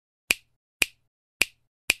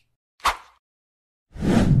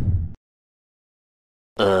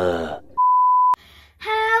Hello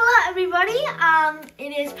everybody,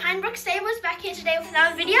 it is Pinebrook Stables back here today with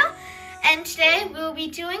another video, and today we'll be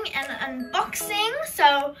doing an unboxing,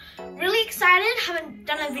 so really excited. Haven't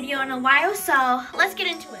done a video in a while, so let's get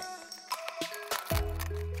into it.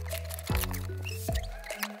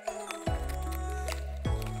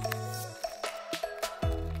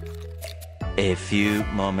 A few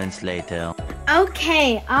moments later.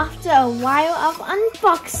 Okay, after a while of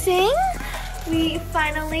unboxing, we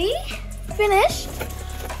finally finished.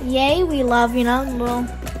 Yay, we love, little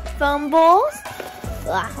foam balls.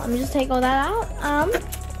 Let me just take all that out.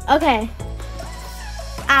 Okay.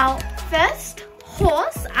 Our first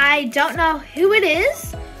horse, I don't know who it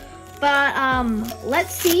is, but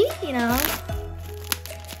let's see,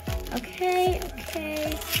 Okay.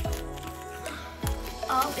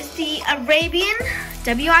 Oh, it's the Arabian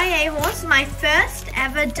WIA horse, my first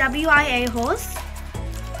ever WIA horse.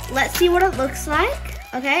 Let's see what it looks like.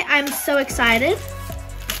 Okay, I'm so excited.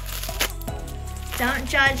 Don't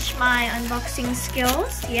judge my unboxing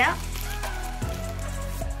skills. Yep.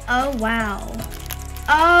 Oh wow.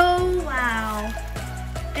 Oh wow.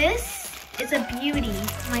 This is a beauty.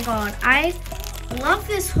 Oh my god. I love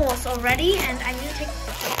this horse already, and I need to take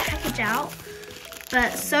the package out.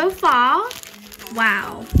 But so far,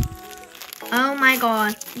 wow. Oh my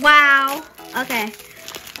god. Wow. Okay.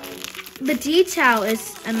 The detail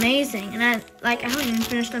is amazing, and I haven't even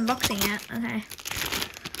finished unboxing yet. Okay.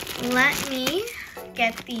 Let me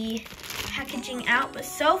get the packaging out. But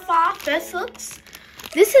so far, first looks,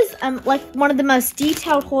 this is like one of the most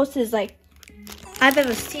detailed horses I've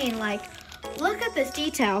ever seen. Look at this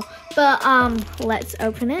detail. But let's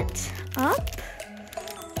open it up.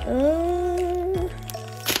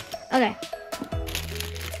 Okay.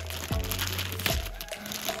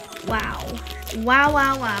 Wow. Wow,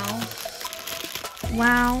 wow, wow.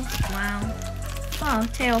 Wow, wow. Oh,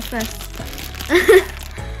 tail first.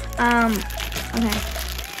 Okay.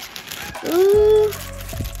 Ooh.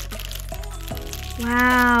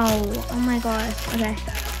 Wow. Oh my god. Okay.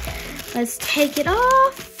 Let's take it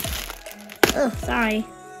off. Oh, sorry.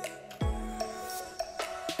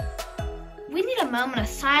 We need a moment of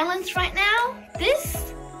silence right now.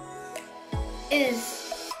 This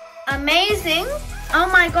is amazing. Oh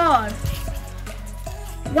my god.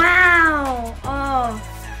 Wow. Oh.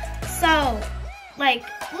 So,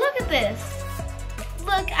 look at this.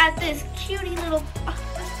 Look at this cutie little,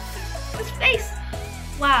 this face.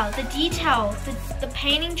 Wow, the detail, the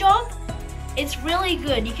painting job, it's really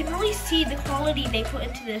good. You can really see the quality they put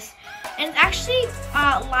into this. And it's actually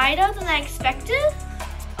lighter than I expected.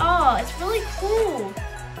 Oh, it's really cool.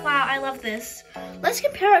 Wow, I love this. Let's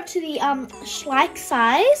compare it to the Schleich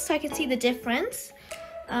size so I can see the difference.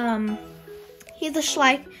 Here's the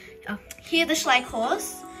Schleich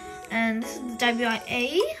horse, and this is the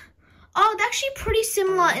WIA. Oh, they're actually pretty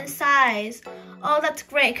similar in size. Oh, that's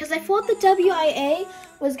great, because I thought the WIA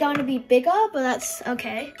was going to be bigger, but that's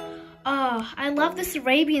okay. Oh, I love this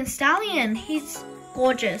Arabian stallion. He's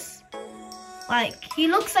gorgeous. He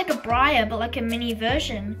looks like a Briar, but like a mini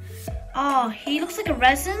version. Oh, he looks like a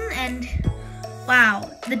resin, and wow,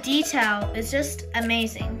 the detail is just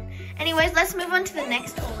amazing. Anyways, let's move on to the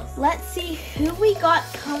next horse. Let's see who we got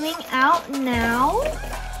coming out now.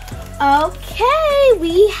 Okay,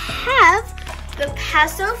 we have the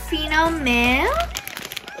Paso Fino mare.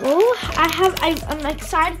 Oh, I'm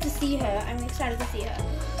excited to see her. Let me just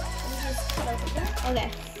cut open that.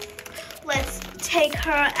 Okay, let's take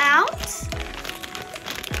her out.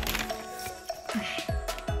 Okay.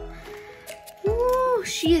 Ooh,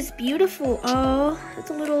 she is beautiful. Oh, it's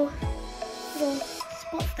a little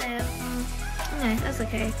spot there. Okay, that's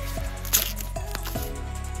okay.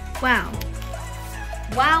 Wow.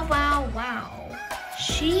 Wow, wow, wow.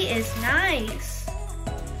 She is nice.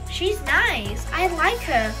 She's nice. I like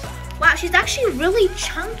her. Wow, she's actually really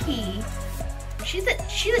chunky. She's a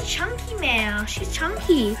chunky mare. She's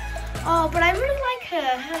chunky. Oh, but I really like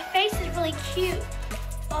her. Her face is really cute.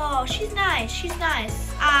 Oh, she's nice. She's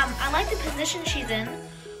nice. I like the position she's in.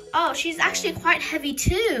 Oh, she's actually quite heavy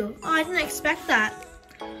too. Oh, I didn't expect that.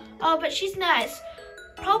 Oh, but she's nice.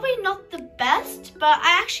 Probably not the best, but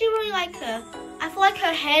I actually really like her. I feel like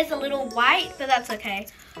her hair's a little white, but that's okay.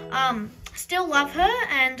 Still love her,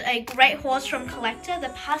 and a great horse from COLLECTA, the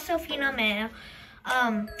Paso Fino mare.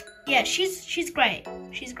 Yeah, she's great.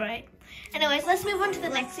 She's great. Anyways, let's move on to the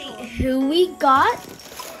next thing. Who we got?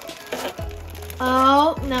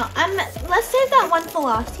 Oh no, let's save that one for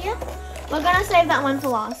last. Yeah, we're gonna save that one for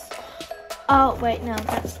last. Oh wait, no,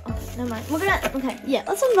 never mind. Okay, yeah,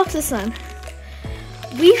 let's unbox this one.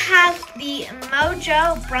 We have the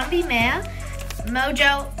Mojo Brumby mare.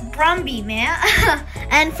 Mojo Brumby mare.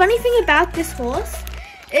 And funny thing about this horse,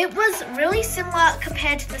 it was really similar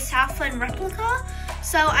compared to the Southland replica.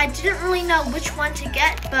 So I didn't really know which one to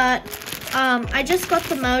get, but I just got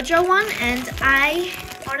the Mojo one, and I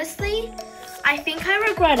honestly think I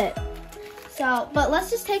regret it. So, but let's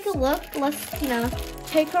just take a look. Let's,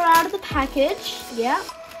 take her out of the package. Yeah.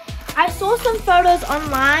 I saw some photos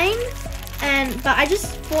online, but I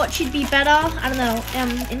just thought she'd be better, I don't know,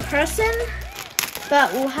 in person.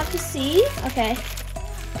 But we'll have to see. Okay.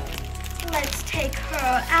 Let's take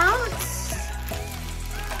her out.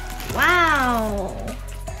 Wow.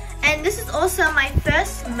 And this is also my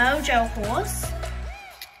first Mojo horse.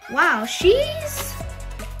 Wow, she's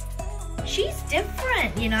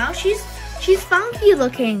different, She's funky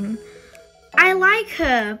looking. I like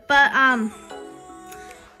her, but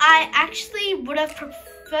I actually would have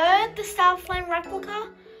preferred the Southland replica,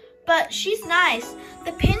 but she's nice.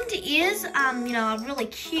 The pinned ears, are really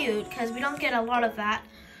cute because we don't get a lot of that.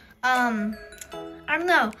 I don't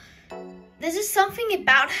know. There's just something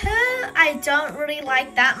about her I don't really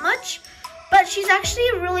like that much, but she's actually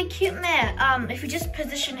a really cute mare. If you just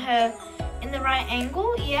position her in the right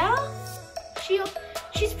angle, yeah,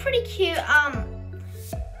 she's pretty cute.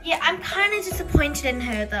 Yeah, I'm kind of disappointed in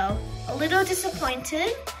her though. A little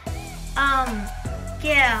disappointed.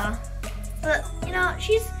 Yeah, but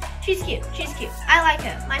she's cute. She's cute. I like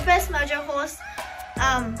her. My first Mojo horse.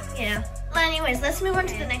 Well, anyways, let's move on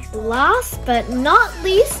to the next one. Last but not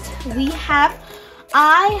least,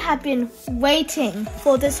 I have been waiting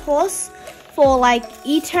for this horse for like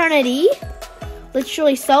eternity.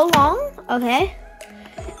 Literally so long, okay?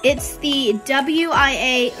 It's the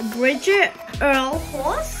WIA Bridget Earl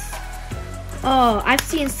horse. Oh, I've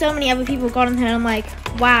seen so many other people gotten her and I'm like,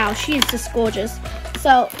 wow, she's just gorgeous.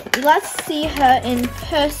 So let's see her in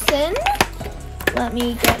person. Let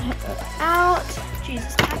me get her out.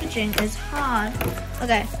 Jesus, packaging is hard.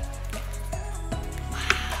 Okay.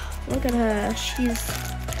 Wow, look at her. She's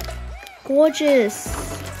gorgeous.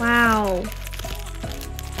 Wow.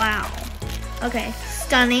 Wow. Okay,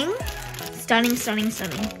 stunning. Stunning, stunning,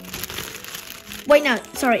 stunning. Wait, no,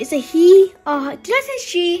 sorry, it's a he. Oh, did I say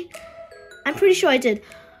she? I'm pretty sure I did.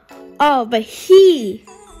 Oh, but he.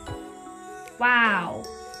 Wow.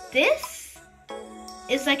 This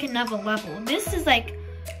is like another level. This is like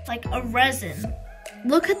a resin.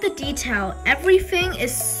 Look at the detail. Everything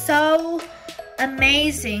is so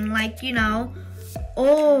amazing. Like,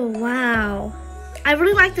 oh, wow. I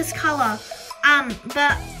really like this color.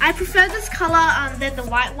 But I prefer this color than the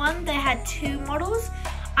white one. They had two models.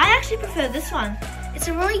 I actually prefer this one. It's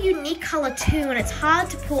a really unique color too, and it's hard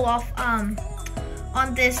to pull off on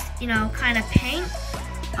this, kind of paint.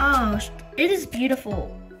 Oh, it is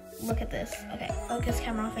beautiful. Look at this. Okay, focus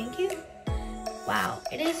camera, thank you. Wow,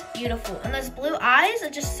 it is beautiful. And those blue eyes are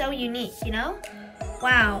just so unique,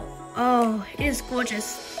 Wow. Oh, it is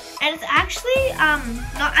gorgeous. And it's actually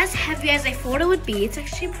not as heavy as I thought it would be. It's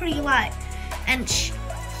actually pretty light. And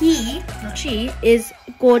he, not she, is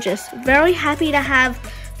gorgeous. Very happy to have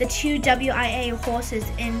the two WIA horses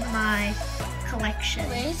in my collection.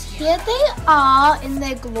 Here they are in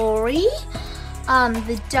their glory.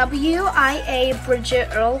 The WIA Bridget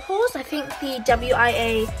Earl horse. I think the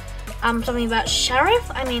WIA something about Sheriff.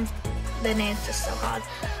 I mean, the name's just so hard.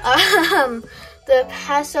 The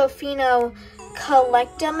Pasofino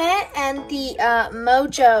COLLECTA mare and the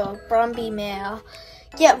Mojo Brumby mare.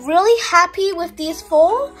 Yeah, really happy with these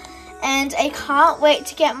four, and I can't wait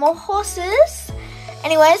to get more horses.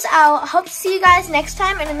 Anyways, I'll hope to see you guys next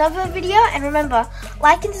time in another video, and remember,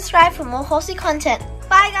 like and subscribe for more horsey content.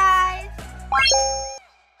 Bye guys!